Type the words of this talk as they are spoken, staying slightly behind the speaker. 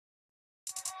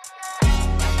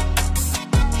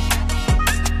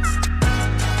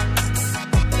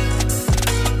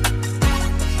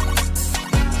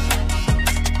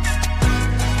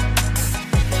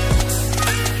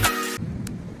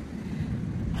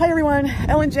Hi everyone,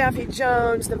 Ellen Jaffe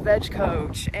Jones, the veg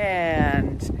coach,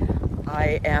 and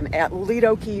I am at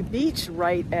Lido Beach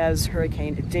right as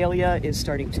Hurricane Idalia is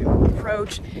starting to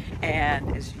approach.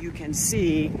 And as you can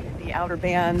see, the outer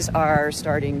bands are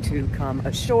starting to come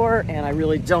ashore, and I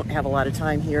really don't have a lot of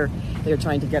time here. They're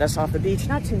trying to get us off the beach.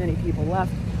 Not too many people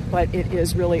left, but it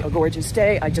is really a gorgeous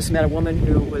day. I just met a woman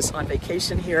who was on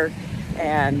vacation here,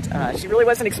 and she really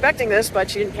wasn't expecting this,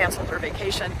 but she didn't cancel her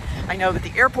vacation. I know that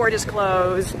the airport is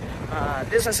closed,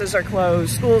 businesses are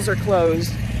closed, schools are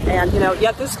closed, and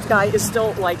yet this guy is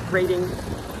still like grading,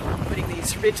 putting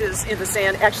these ridges in the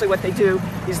sand. Actually what they do,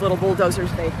 these little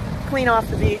bulldozers, they clean off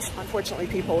the beach. Unfortunately,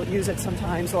 people use it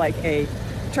sometimes like a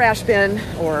trash bin,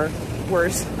 or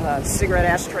worse, cigarette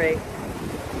ashtray,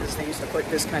 because they used to put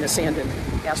this kind of sand in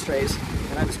ashtrays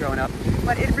when I was growing up.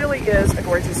 But it really is a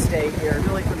gorgeous day here,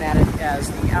 really dramatic,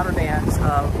 as the outer bands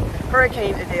of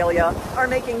Hurricane Idalia are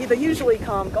making the usually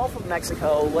calm Gulf of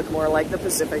Mexico look more like the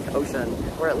Pacific Ocean,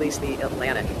 or at least the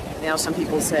Atlantic. Now some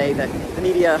people say that the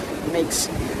media makes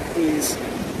these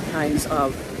kinds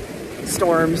of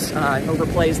storms,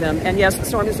 overplays them, and yes, the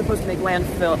storm is supposed to make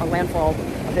landfall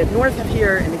a bit north of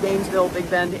here in the Gainesville, Big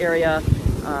Bend area,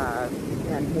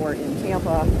 and more in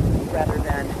Tampa rather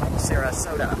than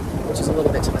Sarasota, which is a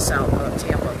little bit to the south of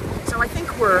Tampa. So I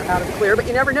think we're out of the clear, but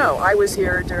you never know. I was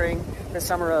here during the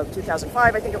summer of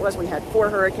 2005, I think it was. We had 4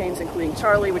 hurricanes, including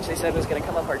Charlie, which they said was going to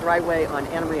come up our driveway on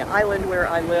Anna Maria Island, where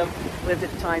I lived at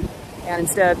the time. And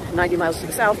instead, 90 miles to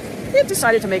the south, it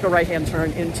decided to make a right-hand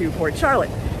turn into Port Charlotte.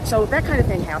 So that kind of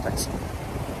thing happens,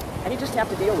 and you just have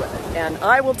to deal with it. And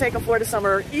I will take a Florida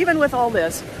summer, even with all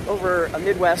this, over a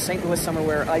Midwest St. Louis summer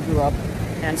where I grew up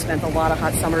and spent a lot of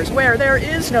hot summers, where there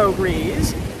is no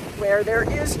breeze, where there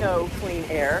is no clean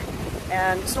air.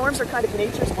 And storms are kind of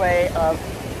nature's way of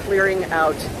clearing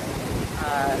out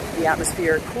the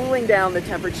atmosphere, cooling down the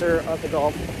temperature of the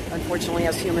Gulf. Unfortunately,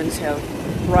 as humans have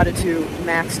brought it to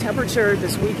max temperature.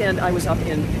 This weekend I was up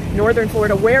in northern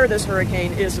Florida, where this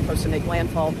hurricane is supposed to make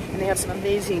landfall, and they have some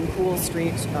amazing cool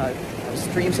streams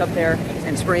up there,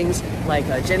 and springs like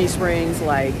Jenny Springs,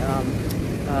 like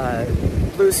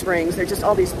Blue Springs. They're just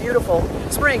all these beautiful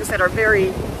springs that are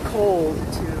very cold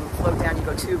to float down. You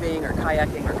go tubing or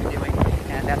kayaking or canoeing,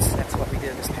 and that's what we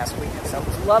did this past weekend. So it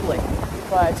was lovely.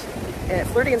 But at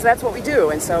Floridians, that's what we do,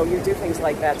 and so you do things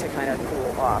like that to kind of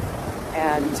cool off.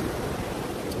 And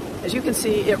as you can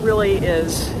see, it really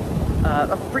is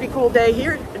a pretty cool day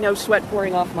here. No sweat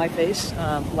pouring off my face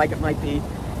like it might be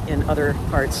in other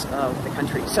parts of the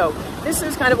country. So this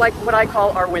is kind of like what I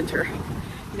call our winter.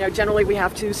 Generally we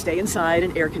have to stay inside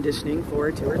in air conditioning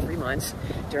for 2 or 3 months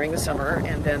during the summer,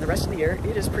 and then the rest of the year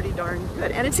it is pretty darn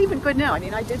good. And it's even good now. I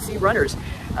mean, I did see runners,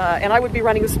 and I would be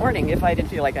running this morning if I didn't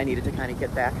feel like I needed to kind of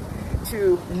get back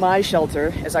to my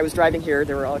shelter. As I was driving here,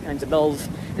 there were all kinds of bells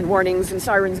and warnings and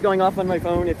sirens going off on my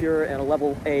phone. If you're in a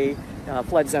level A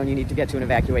flood zone, you need to get to an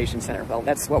evacuation center. Well,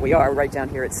 that's what we are right down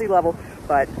here at sea level,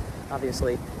 but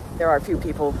obviously there are a few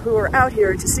people who are out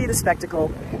here to see the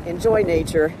spectacle, enjoy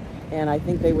nature, and I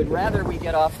think they would rather we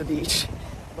get off the beach.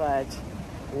 But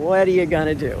what are you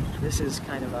gonna do? This is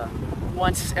kind of a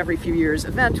once every few years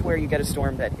event where you get a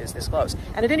storm that is this close.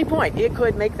 And at any point, it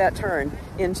could make that turn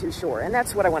into shore. And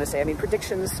that's what I want to say. I mean,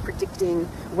 predicting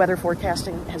weather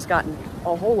forecasting has gotten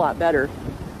a whole lot better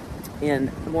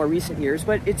in more recent years,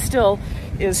 but it still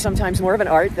is sometimes more of an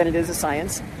art than it is a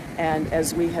science. And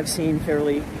as we have seen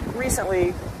fairly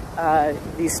recently,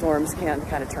 these storms can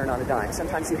kind of turn on a dime.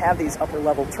 Sometimes you have these upper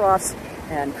level troughs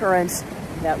and currents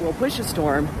that will push a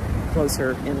storm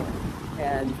closer in.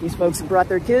 And these folks have brought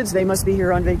their kids. They must be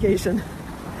here on vacation.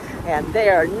 And they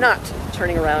are not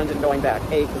turning around and going back.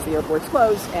 A, because the airport's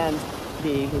closed, and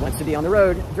B, who wants to be on the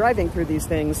road driving through these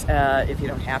things if you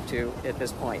don't have to at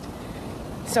this point.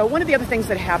 So one of the other things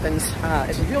that happens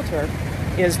as a realtor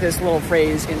is this little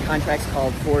phrase in contracts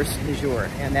called force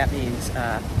majeure. And that means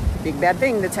big bad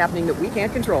thing that's happening that we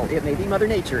can't control. It may be Mother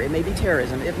Nature, it may be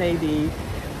terrorism, it may be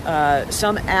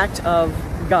some act of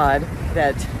God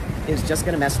that is just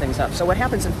going to mess things up. So what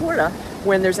happens in Florida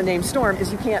when there's a named storm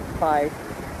is you can't buy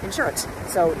insurance.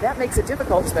 So that makes it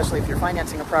difficult, especially if you're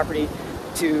financing a property,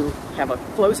 to have a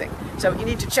closing. So you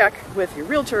need to check with your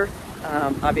realtor.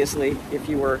 Obviously, if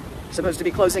you were supposed to be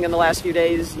closing in the last few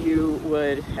days, you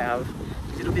would have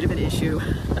a little bit of an issue.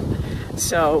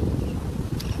 So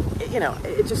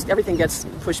it just, everything gets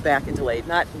pushed back and delayed.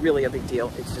 Not really a big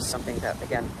deal. It's just something that,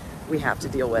 again, we have to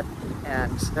deal with.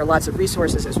 And there are lots of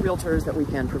resources as realtors that we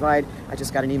can provide. I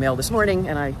just got an email this morning,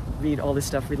 and I read all this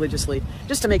stuff religiously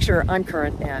just to make sure I'm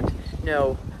current and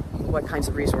know what kinds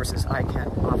of resources I can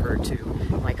offer to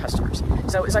my customers.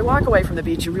 So as I walk away from the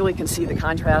beach, you really can see the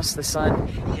contrast. The sun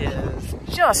is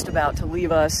just about to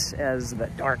leave us as the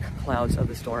dark clouds of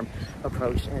the storm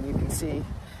approach, and you can see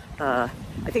I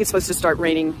think it's supposed to start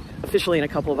raining officially in a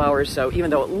couple of hours, so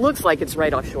even though it looks like it's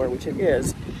right offshore, which it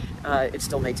is, it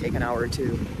still may take an hour or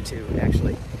two to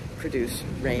actually produce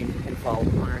rain and fall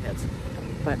on our heads.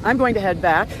 But I'm going to head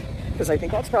back because I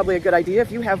think that's probably a good idea.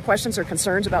 If you have questions or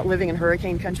concerns about living in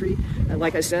hurricane country,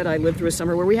 like I said, I lived through a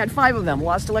summer where we had 5 of them,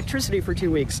 lost electricity for 2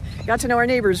 weeks, got to know our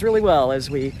neighbors really well as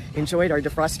we enjoyed our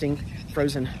defrosting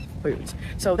frozen foods.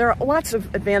 So there are lots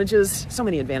of advantages, so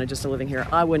many advantages to living here.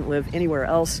 I wouldn't live anywhere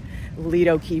else.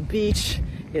 Lido Key Beach,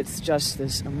 it's just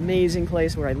this amazing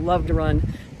place where I love to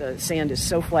run. The sand is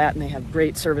so flat and they have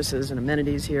great services and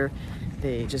amenities here.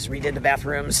 They just redid the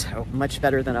bathrooms, so much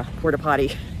better than a porta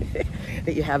potty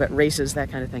that you have at races,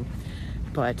 that kind of thing.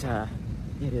 But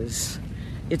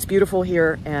it's beautiful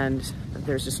here, and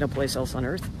there's just no place else on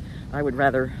earth. I would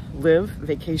rather live,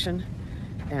 vacation,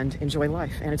 and enjoy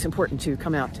life. And it's important to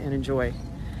come out and enjoy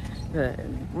the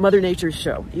Mother Nature's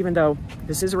show, even though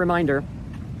this is a reminder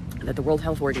that the World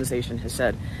Health Organization has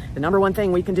said the #1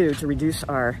 thing we can do to reduce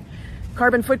our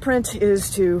carbon footprint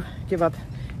is to give up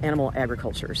animal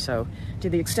agriculture. So to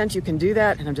the extent you can do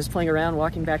that, and I'm just playing around,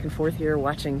 walking back and forth here,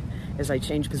 watching as I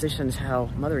change positions how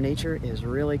Mother Nature is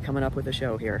really coming up with a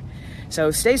show here. So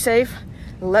stay safe.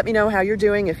 Let me know how you're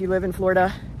doing if you live in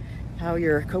Florida, how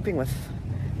you're coping with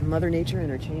Mother Nature in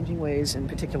her changing ways, in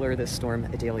particular this storm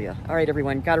Idalia. All right,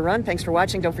 everyone, gotta run. Thanks for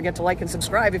watching. Don't forget to like and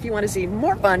subscribe if you want to see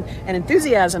more fun and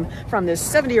enthusiasm from this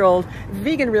 70-year-old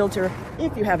vegan realtor.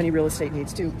 If you have any real estate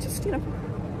needs too, just,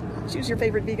 choose your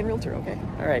favorite vegan realtor, okay?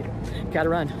 All right, gotta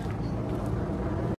run.